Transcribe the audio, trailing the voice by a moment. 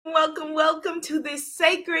welcome to this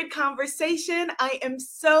sacred conversation. I am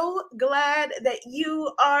so glad that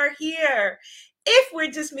you are here. If we're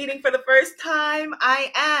just meeting for the first time,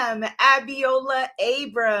 I am Abiola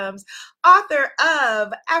Abrams, author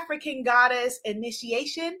of African Goddess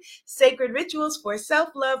Initiation, Sacred Rituals for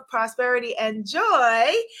Self-Love, Prosperity, and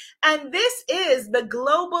Joy. And this is the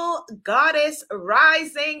Global Goddess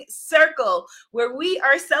Rising Circle, where we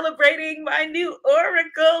are celebrating my new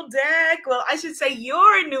Oracle deck. Well, I should say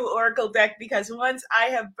your new Oracle deck, because once I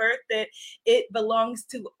have birthed it, it belongs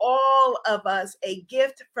to all of us, a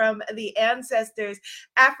gift from the ancestors.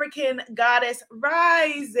 African Goddess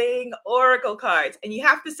Rising Oracle cards. And you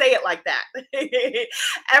have to say it like that.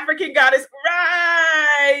 African Goddess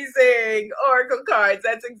Rising Oracle cards.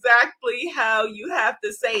 That's exactly how you have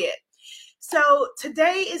to say it. So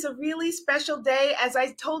today is a really special day. As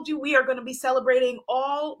I told you, we are going to be celebrating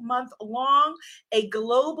all month long a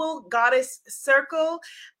global goddess circle.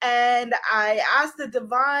 And I asked the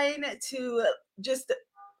divine to just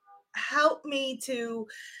help me to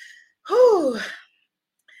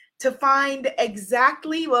find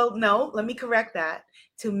exactly, well, no, let me correct that,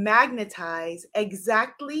 to magnetize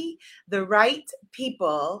exactly the right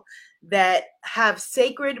people that have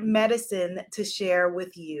sacred medicine to share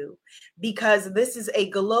with you, because this is a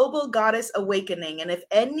global goddess awakening. And if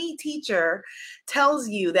any teacher tells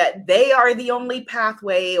you that they are the only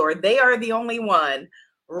pathway or they are the only one,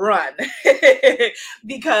 run.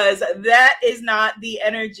 Because that is not the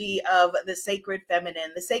energy of the sacred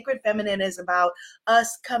feminine. The sacred feminine is about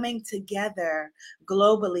us coming together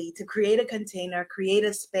globally to create a container, create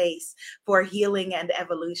a space for healing and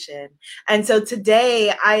evolution. And so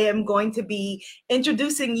today I am going to be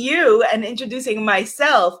introducing you and introducing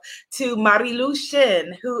myself to Marilu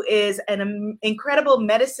Shin, who is an incredible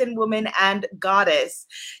medicine woman and goddess,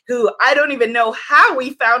 who I don't even know how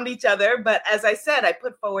we found each other, but as I said, I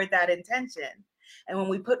put forward that intention. And when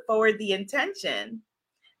we put forward the intention,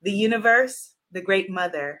 the universe, the Great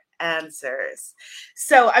Mother, answers.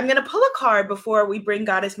 So I'm going to pull a card before we bring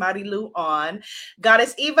Goddess Marilu on.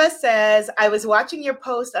 Goddess Eva says, I was watching your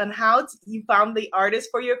post on how you found the artist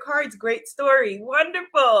for your cards. Great story.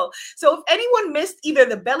 Wonderful. So if anyone missed either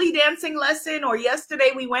the belly dancing lesson or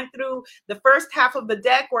yesterday we went through the first half of the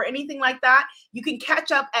deck or anything like that, you can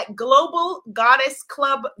catch up at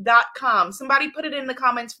globalgoddessclub.com. Somebody put it in the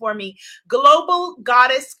comments for me.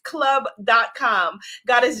 globalgoddessclub.com.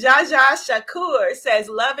 Goddess Jaja Shakur says,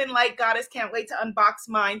 love and light, goddess, can't wait to unbox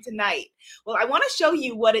mine tonight. Well, I want to show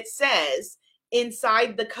you what it says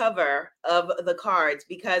inside the cover of the cards,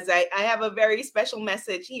 because I have a very special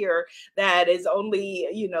message here that is only,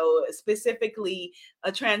 specifically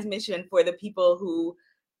a transmission for the people who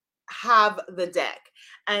have the deck.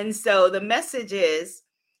 And so the message is,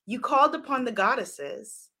 you called upon the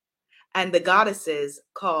goddesses, and the goddesses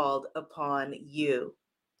called upon you.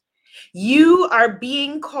 You are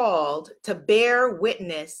being called to bear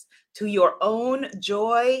witness to your own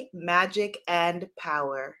joy, magic, and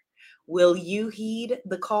power. Will you heed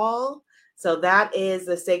the call? So that is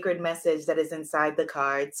the sacred message that is inside the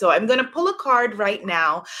card. So I'm going to pull a card right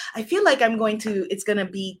now. I feel like it's going to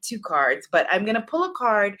be two cards, but I'm going to pull a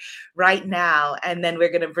card right now, and then we're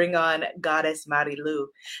going to bring on Goddess Marilu.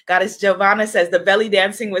 Goddess Giovanna says, the belly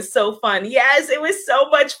dancing was so fun. Yes, it was so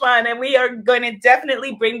much fun. And we are going to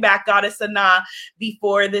definitely bring back Goddess Sana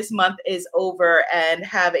before this month is over and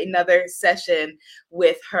have another session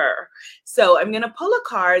with her. So I'm going to pull a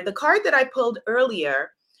card. The card that I pulled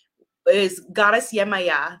earlier is Goddess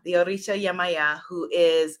Yemaya, the Orisha Yemaya, who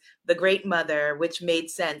is the Great Mother, which made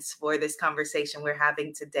sense for this conversation we're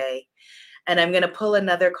having today. And I'm going to pull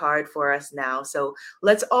another card for us now. So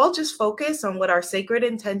let's all just focus on what our sacred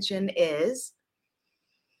intention is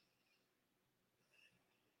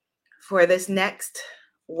for this next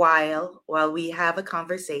while we have a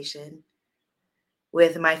conversation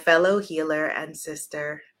with my fellow healer and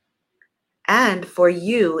sister, and for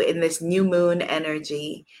you in this new moon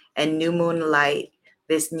energy and new moon light,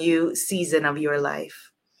 this new season of your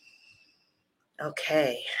life.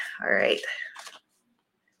 Okay, all right.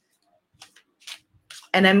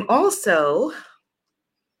 And I'm also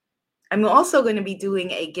going to be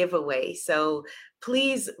doing a giveaway. So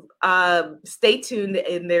please stay tuned,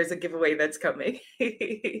 and there's a giveaway that's coming.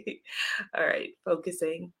 All right,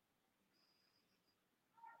 focusing.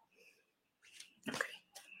 Okay.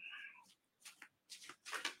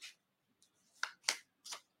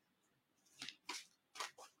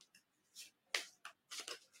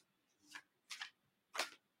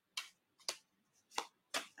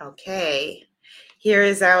 Okay, here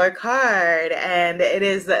is our card, and it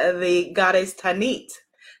is the goddess Tanit,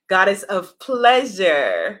 goddess of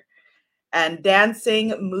pleasure. and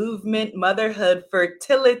dancing, movement, motherhood,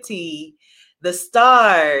 fertility, the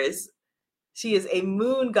stars. She is a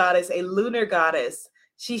moon goddess, a lunar goddess.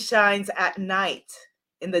 She shines at night,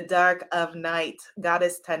 in the dark of night,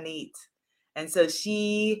 goddess Tanit. And so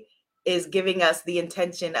she is giving us the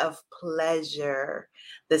intention of pleasure,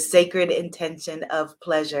 the sacred intention of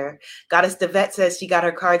pleasure. Goddess Devet says she got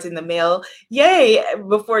her cards in the mail, yay,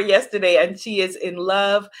 before yesterday, and she is in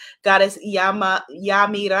love. Goddess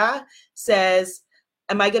Yamira says,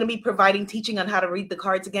 am I going to be providing teaching on how to read the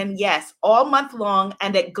cards again? Yes, all month long.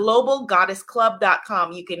 And at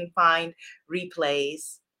globalgoddessclub.com, you can find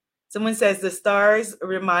replays. Someone says the stars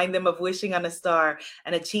remind them of wishing on a star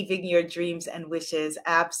and achieving your dreams and wishes.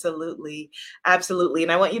 Absolutely. Absolutely.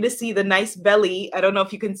 And I want you to see the nice belly. I don't know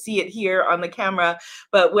if you can see it here on the camera,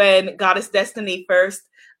 but when Goddess Destiny first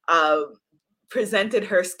presented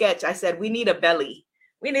her sketch, I said, we need a belly.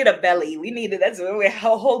 We need a belly. We needed, that's when we're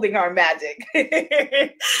holding our magic.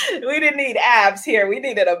 We didn't need abs here. We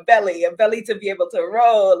needed a belly to be able to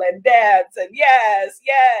roll and dance and yes.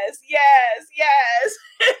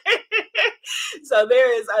 So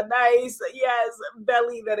there is a nice,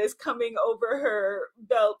 belly that is coming over her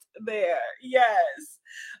belt there. Yes.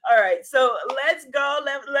 All right, so let's go.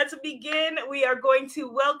 Let's begin. We are going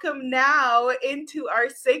to welcome now into our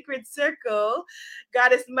sacred circle,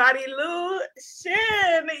 Goddess Marilu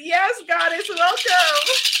Shin. Yes, Goddess, welcome.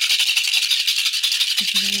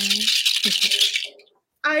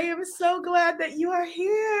 I am so glad that you are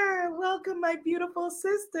here. Welcome, my beautiful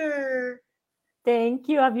sister. Thank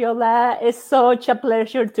you, Aviola. It's such a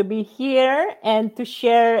pleasure to be here and to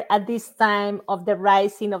share at this time of the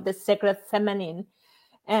rising of the sacred feminine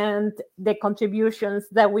and the contributions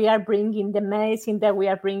that we are bringing, the medicine that we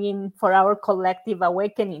are bringing for our collective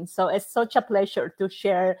awakening. So it's such a pleasure to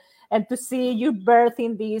share and to see you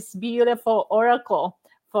birthing this beautiful oracle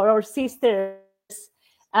for our sisters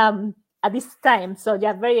at this time. So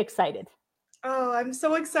yeah, very excited. Oh, I'm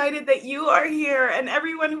so excited that you are here. And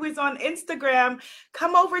everyone who is on Instagram,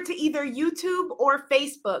 come over to either YouTube or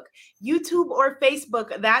Facebook. YouTube or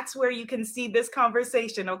Facebook, that's where you can see this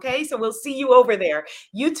conversation, okay? So we'll see you over there.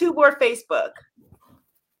 YouTube or Facebook.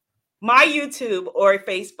 My YouTube or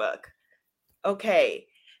Facebook. Okay.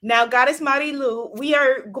 Now, Goddess Marilu, we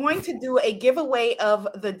are going to do a giveaway of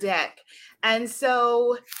the deck. And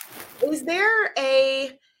so is there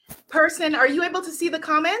a person, are you able to see the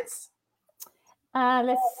comments?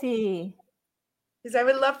 Let's see. Because I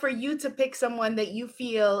would love for you to pick someone that you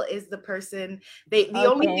feel is the person. The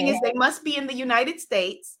only thing is they must be in the United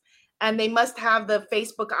States and they must have the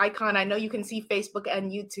Facebook icon. I know you can see Facebook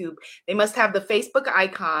and YouTube. They must have the Facebook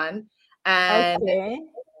icon and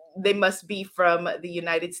they must be from the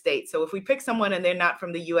United States. So if we pick someone and they're not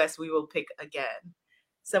from the US, we will pick again.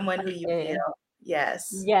 Someone who you feel.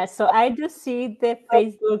 Yes. Yes. So I do see the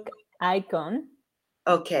Facebook icon.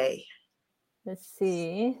 Okay. Let's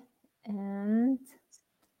see. And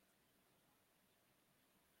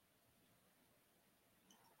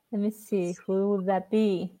let me see, who would that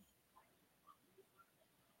be?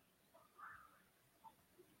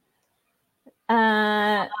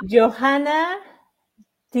 Johanna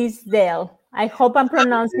Tisdale. I hope I'm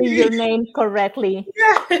pronouncing your name correctly.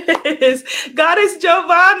 Yes, Goddess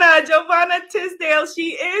Giovanna Tisdale.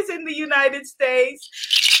 She is in the United States.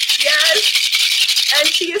 Yes. And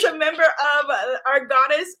she is a member of our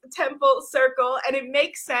Goddess Temple Circle. And it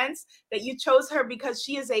makes sense that you chose her because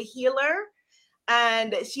she is a healer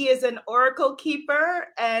and she is an oracle keeper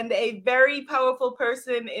and a very powerful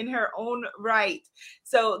person in her own right.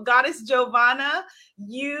 So Goddess Giovanna,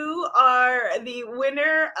 you are the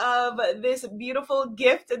winner of this beautiful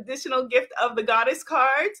gift, additional gift of the Goddess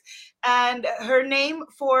cards. And her name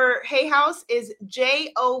for Hay House is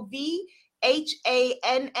JOVHANNAH.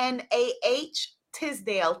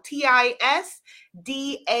 Tisdale, TISDALE.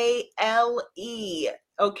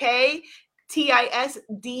 Okay,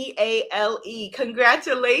 TISDALE.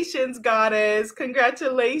 Congratulations, Goddess.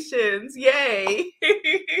 Congratulations. Yay.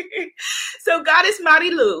 So, Goddess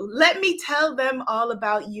Marilu, let me tell them all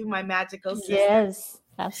about you, my magical sister. Yes,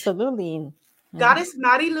 absolutely. Goddess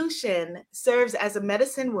Marilu Shin serves as a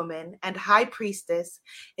medicine woman and high priestess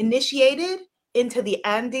initiated into the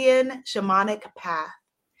Andean shamanic path.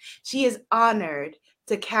 She is honored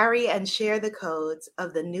to carry and share the codes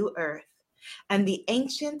of the new earth and the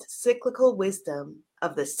ancient cyclical wisdom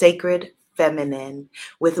of the sacred feminine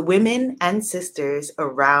with women and sisters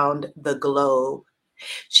around the globe.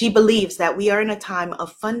 She believes that we are in a time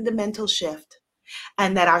of fundamental shift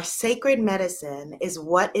and that our sacred medicine is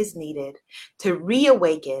what is needed to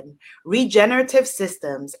reawaken regenerative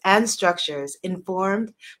systems and structures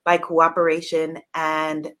informed by cooperation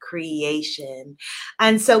and creation.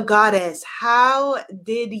 And so, Goddess, how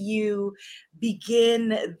did you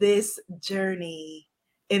begin this journey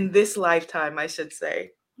in this lifetime, I should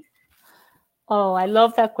say? Oh, I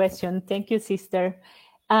love that question. Thank you, sister.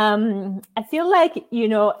 I feel like,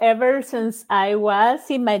 ever since I was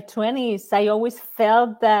in my 20s, I always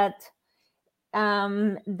felt that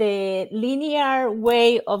the linear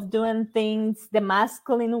way of doing things, the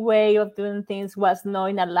masculine way of doing things was not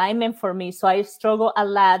in alignment for me. So I struggle a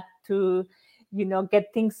lot to,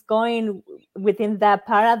 get things going within that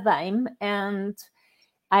paradigm. And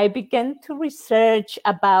I began to research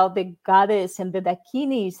about the goddess and the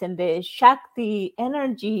Dakinis and the Shakti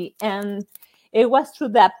energy. And it was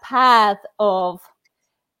through that path of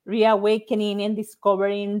reawakening and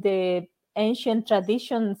discovering the ancient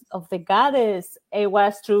traditions of the goddess. It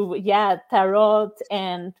was through, tarot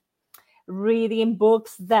and reading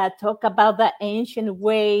books that talk about the ancient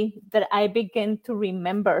way that I began to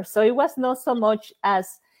remember. So it was not so much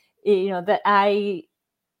as, that I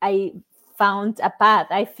found a path.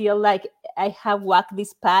 I feel like I have walked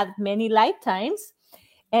this path many lifetimes,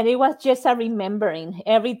 and it was just a remembering.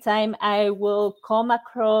 Every time I will come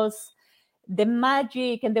across the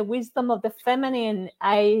magic and the wisdom of the feminine,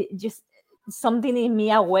 something in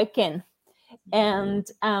me awakened. And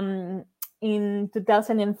in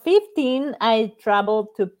 2015, I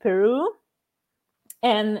traveled to Peru,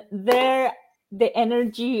 and there the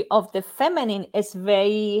energy of the feminine is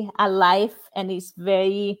very alive and is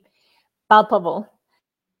very palpable.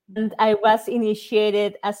 And I was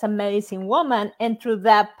initiated as a medicine woman, and through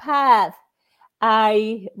that path,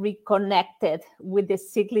 I reconnected with the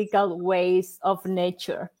cyclical ways of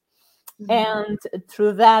nature. And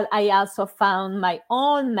through that, I also found my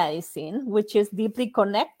own medicine, which is deeply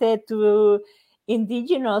connected to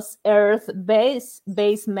indigenous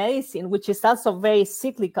earth-based medicine, which is also very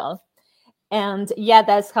cyclical. And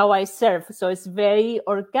that's how I serve. So it's very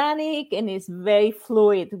organic and it's very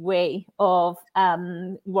fluid way of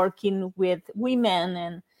working with women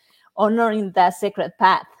and honoring that sacred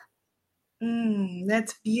path.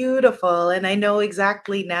 That's beautiful. And I know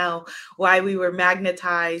exactly now why we were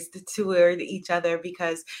magnetized toward each other,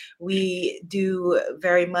 because we do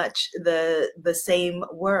very much the same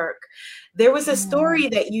work. There was a story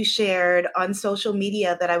that you shared on social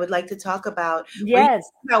media that I would like to talk about. Yes.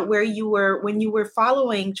 About where you were when you were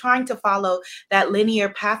trying to follow that linear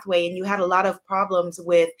pathway, and you had a lot of problems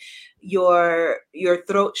with your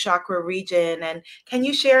throat chakra region. And can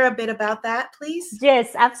you share a bit about that, please?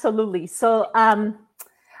 Yes, absolutely. So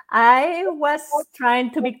I was trying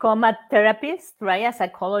to become a therapist, right? A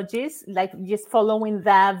psychologist, like just following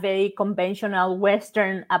that very conventional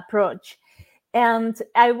Western approach. And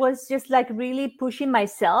I was just like really pushing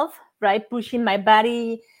myself, right? Pushing my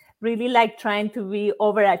body, really like trying to be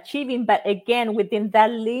overachieving, but again, within that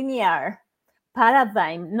linear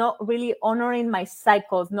paradigm, not really honoring my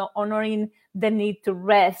cycles, not honoring the need to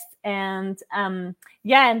rest. And and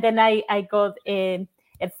then I got a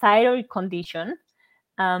thyroid condition.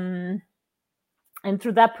 And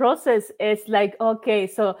through that process, it's like, okay,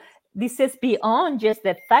 so this is beyond just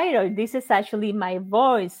the thyroid. This is actually my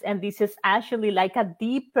voice. And this is actually like a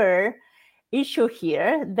deeper issue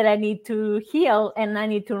here that I need to heal and I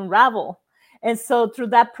need to unravel. And so through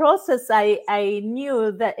that process, I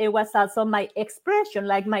knew that it was also my expression,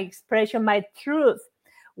 like my expression, my truth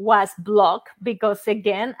was blocked, because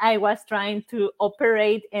again, I was trying to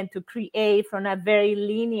operate and to create from a very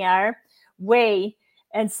linear way.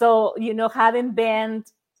 And so, having been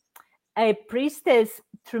a priestess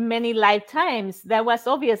through many lifetimes, that was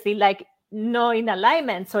obviously like no in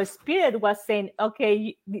alignment. So spirit was saying,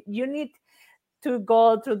 okay, you need to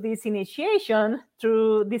go through this initiation,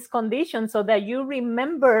 through this condition, so that you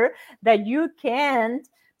remember that you can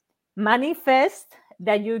manifest,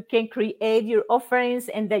 that you can create your offerings,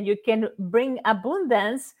 and that you can bring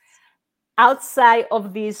abundance outside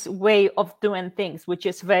of this way of doing things, which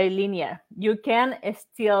is very linear. You can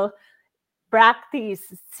still practice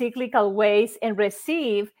cyclical ways and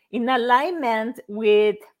receive in alignment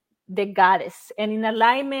with the goddess and in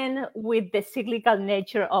alignment with the cyclical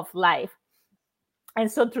nature of life. And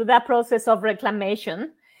so through that process of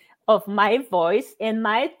reclamation of my voice and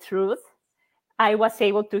my truth, I was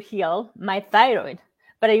able to heal my thyroid.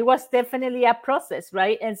 But it was definitely a process,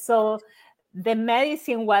 right? And so the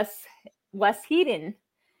medicine was hidden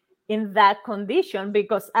in that condition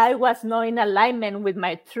because I was not in alignment with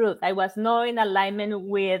my truth. I was not in alignment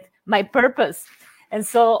with my purpose. And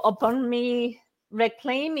so upon me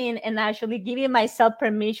reclaiming and actually giving myself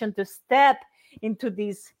permission to step into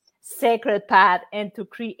this sacred path and to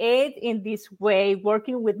create in this way,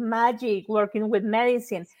 working with magic, working with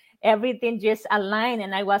medicine, everything just aligned,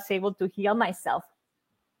 and I was able to heal myself.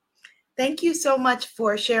 Thank you so much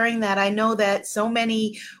for sharing that. I know that so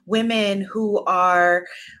many women who are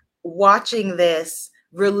watching this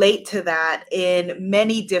relate to that in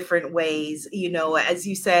many different ways. You know, as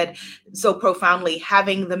you said so profoundly,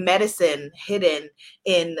 having the medicine hidden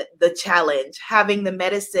in the challenge, having the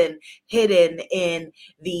medicine hidden in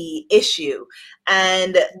the issue.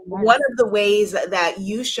 And one of the ways that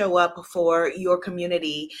you show up for your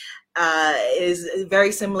community is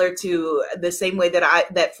very similar to the same way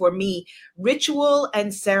that for me, ritual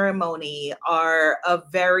and ceremony are a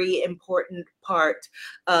very important part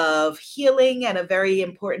of healing and a very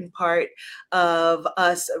important part of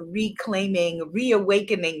us reclaiming,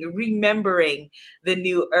 reawakening, remembering the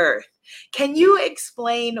new earth. Can you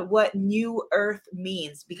explain what new earth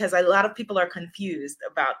means? Because a lot of people are confused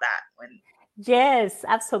about that one. Yes,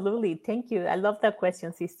 absolutely. Thank you. I love that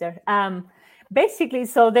question, sister. Basically,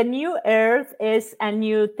 so the new earth is a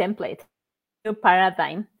new template, new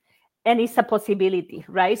paradigm, and it's a possibility,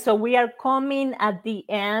 right? So we are coming at the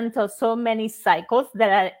end of so many cycles that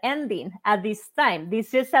are ending at this time.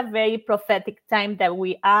 This is a very prophetic time that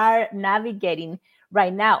we are navigating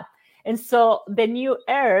right now. And so the new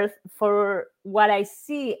earth, for what I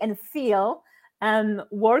see and feel,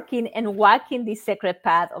 working and walking the sacred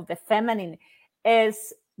path of the feminine,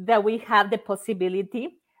 is that we have the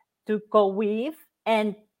possibility to co-weave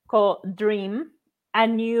and co-dream a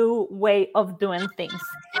new way of doing things.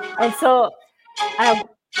 And so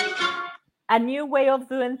a new way of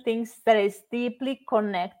doing things that is deeply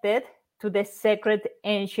connected to the sacred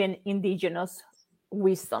ancient indigenous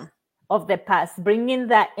wisdom of the past, bringing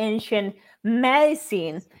that ancient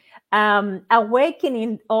medicine,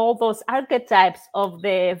 awakening all those archetypes of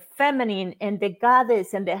the feminine and the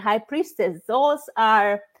goddess and the high priestess. Those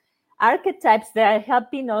are archetypes that are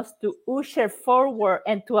helping us to usher forward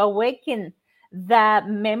and to awaken that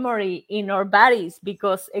memory in our bodies,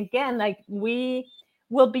 because again, like, we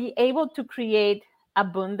will be able to create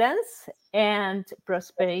abundance and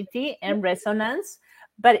prosperity and resonance,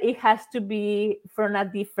 but it has to be from a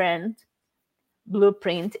different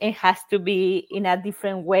blueprint. It has to be in a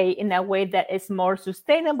different way, in a way that is more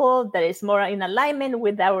sustainable, that is more in alignment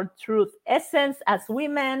with our truth essence as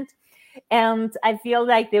women. And I feel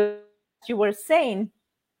like you were saying,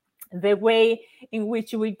 the way in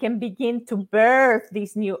which we can begin to birth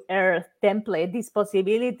this new earth template, this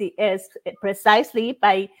possibility, is precisely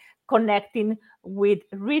by connecting with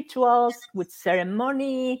rituals, with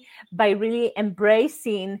ceremony, by really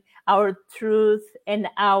embracing our truth and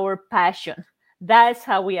our passion. That's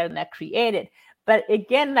how we are not created. But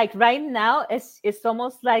again, like right now, it's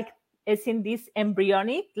almost like it's in this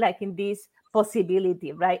embryonic, like in this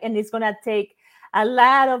possibility, right? And it's going to take a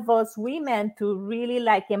lot of us women to really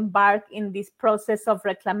like embark in this process of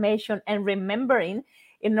reclamation and remembering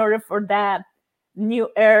in order for that new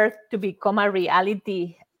earth to become a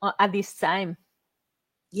reality at this time.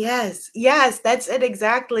 Yes, that's it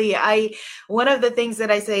exactly. One of the things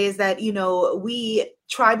that I say is that, you know, we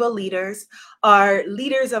tribal leaders are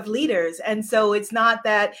leaders of leaders. And so it's not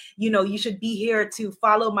that, you know, you should be here to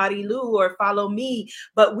follow Marilu or follow me,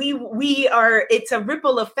 but we are, it's a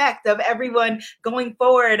ripple effect of everyone going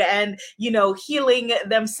forward and, you know, healing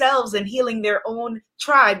themselves and healing their own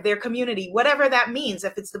tribe, their community, whatever that means.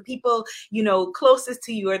 If it's the people, you know, closest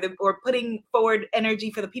to you, or putting forward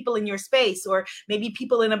energy for the people in your space, or maybe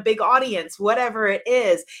people in a big audience, whatever it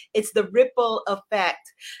is, it's the ripple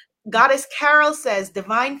effect. Goddess Carol says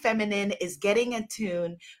divine feminine is getting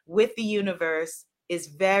attuned with the universe is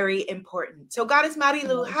very important. So Goddess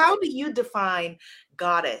Marilu, how do you define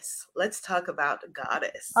goddess? Let's talk about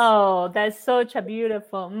goddess. Oh, that's such a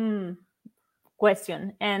beautiful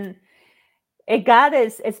question. And a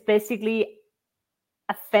goddess is basically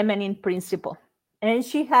a feminine principle. And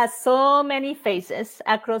she has so many faces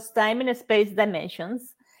across time and space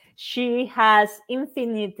dimensions. She has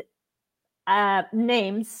infinite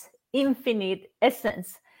names, infinite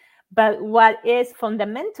essence. But what is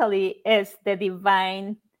fundamentally is the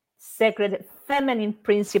divine, sacred feminine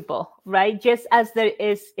principle, right? Just as there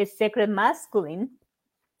is a sacred masculine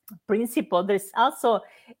principle, there's also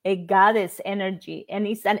a goddess energy, and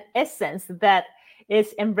it's an essence that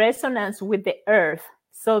is in resonance with the earth.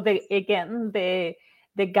 So the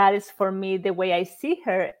goddess, for me, the way I see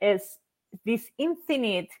her, is this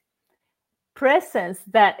infinite presence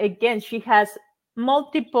that, again, she has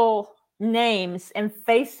multiple names and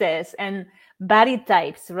faces and body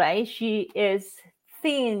types, right? She is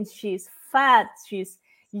thin, she's fat, she's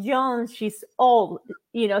young, she's old.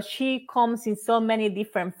 You know, she comes in so many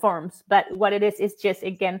different forms. But what it is just,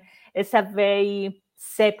 again, it's a very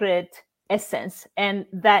sacred essence, and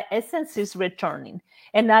that essence is returning.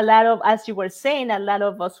 And a lot of, as you were saying, a lot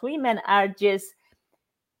of us women are just,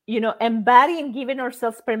 you know, embodying, giving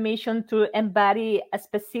ourselves permission to embody a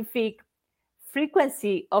specific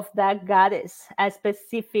frequency of that goddess, a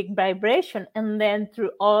specific vibration. And then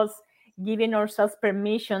through us giving ourselves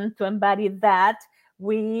permission to embody that,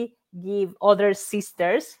 we give other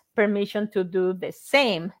sisters permission to do the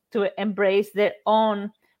same, to embrace their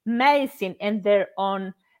own medicine and their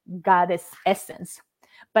own goddess essence.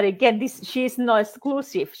 But again, she is not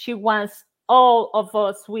exclusive. She wants all of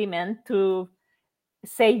us women to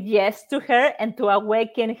say yes to her and to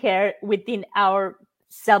awaken her within our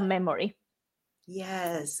self memory.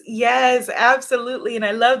 Yes, yes, absolutely. And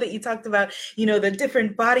I love that you talked about, you know, the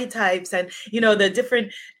different body types and, you know, the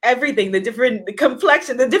different everything, the different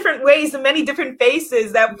complexion, the different ways, the many different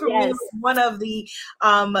faces. That for me was one of the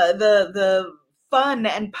fun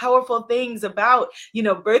and powerful things about, you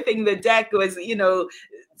know, birthing the deck was, you know,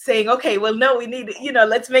 saying, okay, well, no, we need, you know,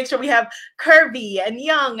 let's make sure we have curvy and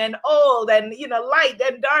young and old and, you know, light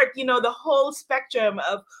and dark, you know, the whole spectrum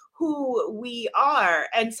of who we are.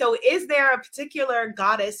 And so is there a particular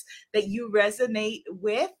goddess that you resonate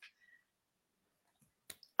with?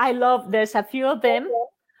 I love, there's a few of them.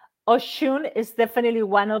 Oshun is definitely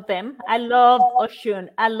one of them. I love Oshun.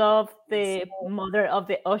 I love the mother of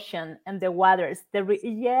the ocean and the waters.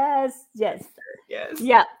 Yes.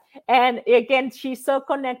 Yeah. And again, she's so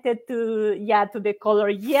connected to the color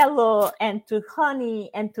yellow and to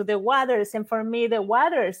honey and to the waters. And for me, the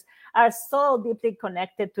waters are so deeply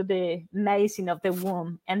connected to the medicine of the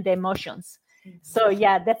womb and the emotions. So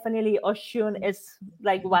yeah, definitely Oshun is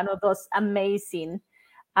like one of those amazing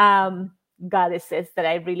goddesses that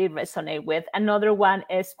I really resonate with. Another one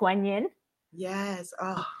is Kuan Yin. Yes.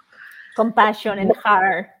 Oh. Compassion and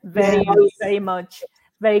heart, very much,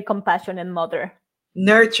 very compassionate mother.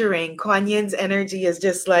 Nurturing. Kuan Yin's energy is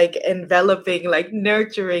just like enveloping, like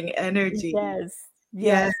nurturing energy.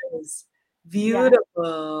 Yes.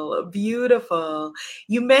 Beautiful, beautiful.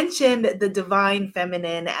 You mentioned the divine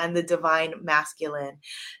feminine and the divine masculine.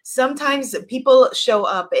 Sometimes people show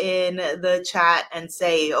up in the chat and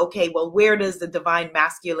say, okay, well, where does the divine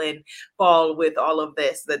masculine fall with all of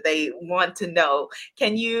this that they want to know?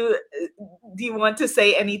 Do you want to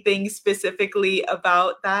say anything specifically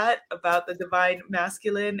about that, about the divine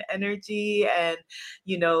masculine energy and,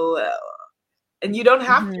 you know, and you don't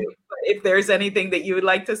have to, but if there's anything that you would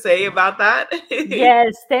like to say about that.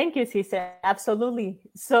 Yes, thank you, Cesar. Absolutely.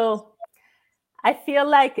 So I feel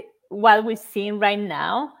like what we're seeing right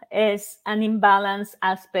now is an imbalanced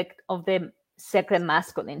aspect of the sacred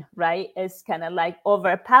masculine, right? It's kind of like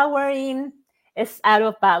overpowering, it's out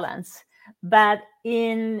of balance. But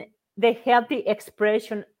in the healthy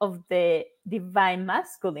expression of the divine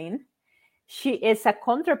masculine, she is a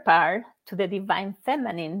counterpart to the divine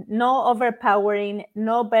feminine, no overpowering,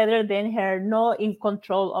 no better than her, no in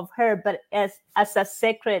control of her, but as a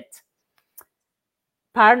sacred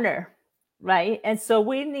partner, right? And so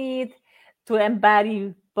we need to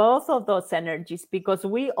embody both of those energies because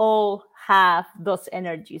we all have those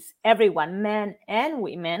energies. Everyone, men and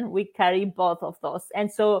women, we carry both of those.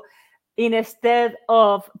 And so instead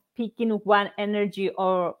of picking one energy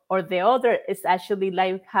or the other, it's actually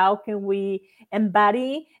like, how can we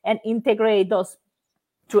embody and integrate those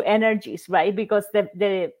two energies, right? Because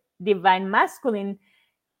the divine masculine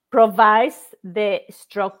provides the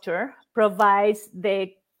structure, provides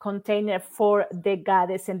the container for the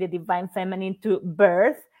goddess and the divine feminine to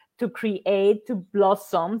birth, to create, to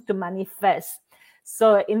blossom, to manifest.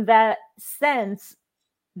 So in that sense,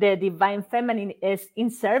 the divine feminine is in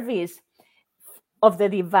service of the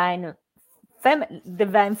divine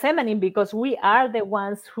feminine because we are the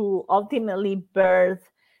ones who ultimately birth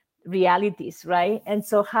realities, right? And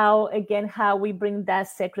so how we bring that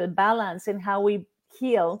sacred balance and how we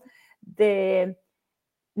heal the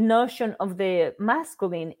notion of the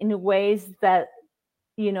masculine in ways that,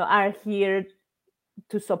 you know, are here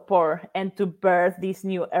to support and to birth this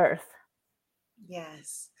new earth.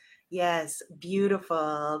 Yes,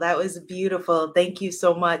 beautiful. That was beautiful. Thank you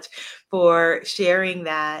so much for sharing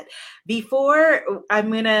that. Before I'm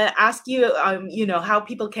going to ask you, you know, how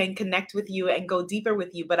people can connect with you and go deeper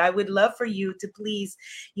with you, but I would love for you to please,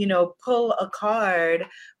 you know, pull a card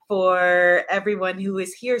for everyone who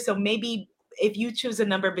is here. So maybe if you choose a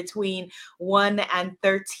number between 1 and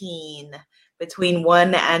 13,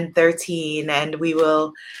 and we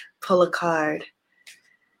will pull a card.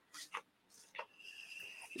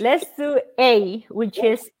 Let's do A, which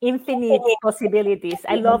is infinite possibilities.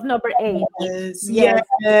 I love number 8. Yes,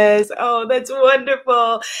 yes. Oh, that's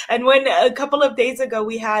wonderful. And when a couple of days ago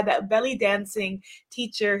we had a belly dancing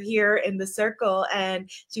teacher here in the circle, and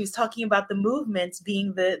she was talking about the movements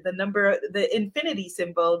being the number, the infinity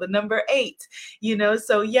symbol, the number 8,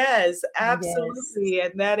 so yes, absolutely.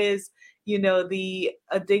 And that is, the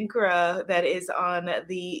Adinkra that is on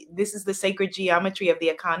this is the sacred geometry of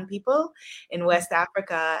the Akan people in West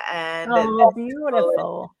Africa. And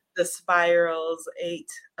beautiful. The spirals 8.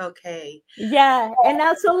 Okay. Yeah. And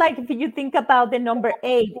also, like, if you think about the number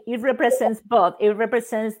 8, it represents both. It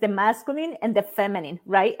represents the masculine and the feminine,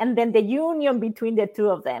 right? And then the union between the two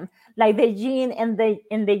of them, like the yin and the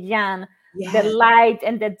yang, the light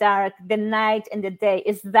and the dark, the night and the day,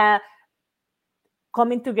 is that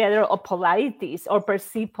coming together of polarities or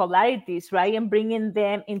perceived polarities, right? And bringing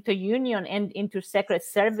them into union and into sacred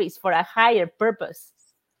service for a higher purpose.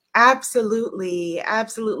 Absolutely.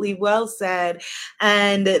 Absolutely. Well said.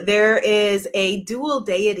 And there is a dual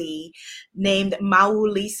deity named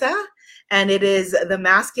Maulisa, and it is the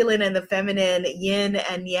masculine and the feminine, yin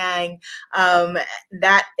and yang,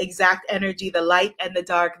 that exact energy, the light and the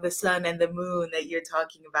dark, the sun and the moon that you're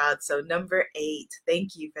talking about. So number 8,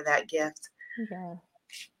 thank you for that gift. Yeah.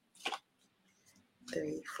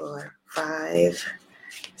 3, 4, 5,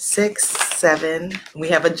 6, 7. We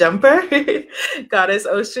have a jumper. Goddess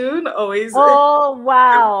Oshun always. Oh,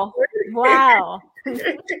 wow. Wow. We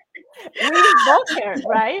invoke her,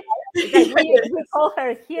 right? Like we call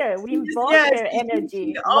her here. We invoke her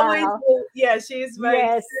energy. Always, wow. She's very.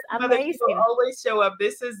 Yes, amazing. She will always show up.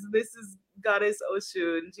 This is Goddess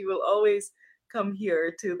Oshun. She will always come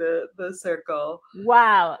here to the circle.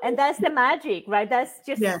 Wow, and that's the magic, right? That's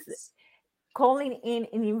just calling in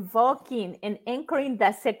and invoking and anchoring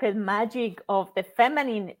that sacred magic of the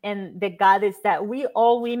feminine and the goddess that we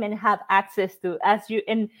all women have access to.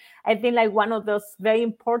 And I think like one of those very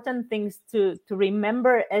important things to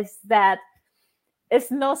remember is that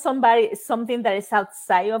it's not something that is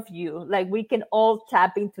outside of you. Like we can all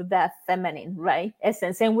tap into that feminine, right,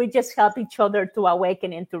 essence, and we just help each other to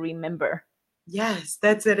awaken and to remember. Yes,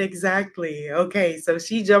 that's it exactly. Okay, so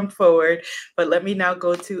she jumped forward, but let me now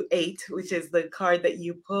go to 8, which is the card that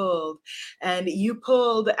you pulled. And you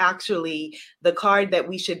pulled actually the card that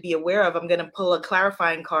we should be aware of. I'm going to pull a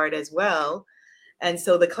clarifying card as well. And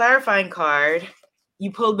so the clarifying card,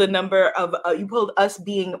 you pulled the number of, you pulled us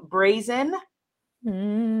being brazen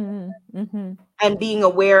mm-hmm. and being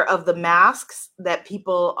aware of the masks that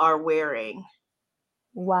people are wearing.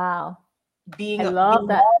 Wow. I love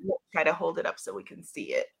that. Try to hold it up so we can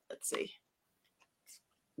see it. Let's see.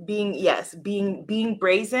 Being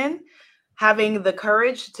brazen, having the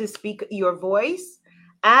courage to speak your voice.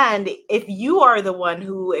 And if you are the one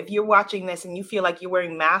who, if you're watching this and you feel like you're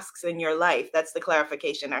wearing masks in your life, that's the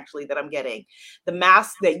clarification actually that I'm getting. The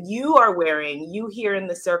masks that you are wearing, you here in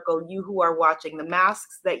the circle, you who are watching, the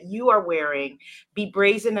masks that you are wearing, be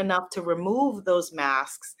brazen enough to remove those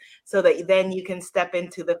masks so that then you can step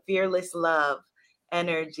into the fearless love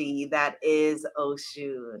energy that is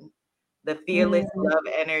Oshun. The fearless love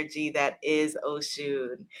energy that is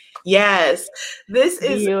Oshun. Yes, this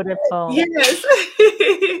is beautiful. Yes,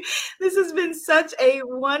 this has been such a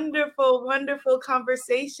wonderful, wonderful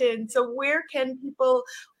conversation. So where can people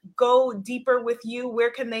go deeper with you?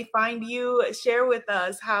 Where can they find you? Share with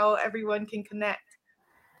us how everyone can connect.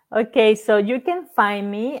 Okay, so you can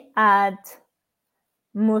find me at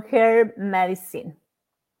Mujer Medicine.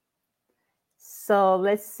 So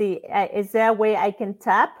let's see, is there a way I can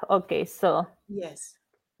tap? Okay, so yes,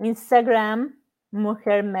 Instagram,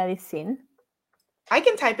 Mujer Medicine. I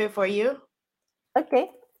can type it for you.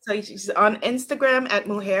 Okay. So she's on Instagram at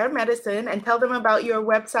Mujer Medicine, and tell them about your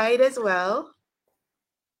website as well.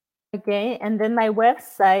 Okay, and then my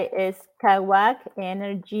website is Kawak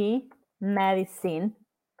Energy Medicine.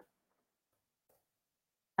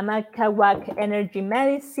 I'm at Kawak Energy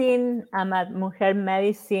Medicine. I'm at Mujer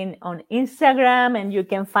Medicine on Instagram, and you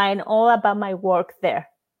can find all about my work there.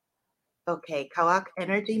 Okay,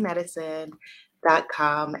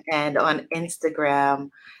 kawakenergymedicine.com and on Instagram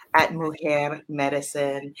at Mujer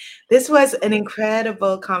Medicine. This was an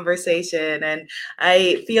incredible conversation, and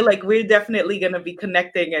I feel like we're definitely going to be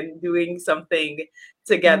connecting and doing something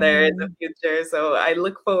together in the future. So I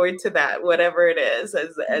look forward to that, whatever it is,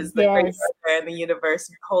 as the Great Mother and the universe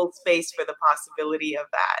hold space for the possibility of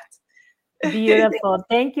that. Beautiful.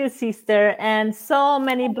 Thank you, sister. And so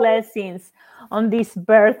many blessings on this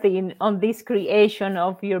birthing, on this creation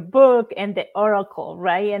of your book and the oracle,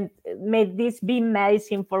 right? And may this be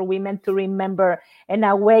medicine for women to remember and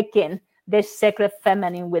awaken the sacred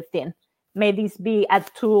feminine within. may this be a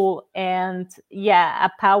tool and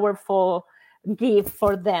a powerful gift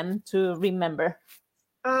for them to remember.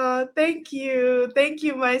 Thank you. Thank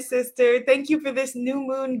you, my sister. Thank you for this new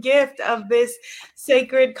moon gift of this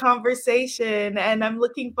sacred conversation. And I'm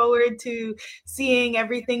looking forward to seeing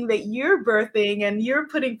everything that you're birthing and you're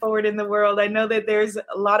putting forward in the world. I know that there's a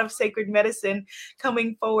lot of sacred medicine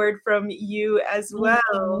coming forward from you as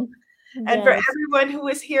well. Mm-hmm. And for everyone who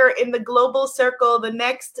is here in the Global Circle, the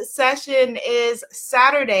next session is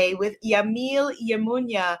Saturday with Yamil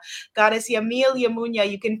Yamunya, Goddess Yamil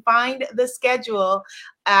Yamunya. You can find the schedule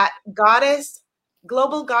at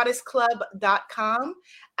globalgoddessclub.com,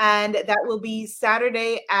 and that will be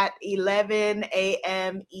Saturday at 11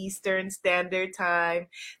 a.m. Eastern Standard Time.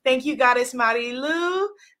 Thank you, Goddess Marilu.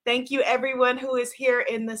 Thank you, everyone who is here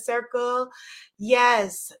in the circle.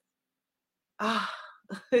 Yes.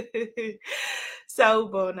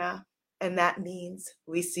 Sawubona, and that means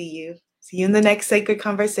we see you. See you in the next sacred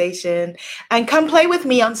conversation. And come play with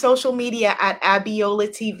me on social media at Abiola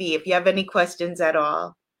TV if you have any questions at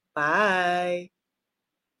all. Bye.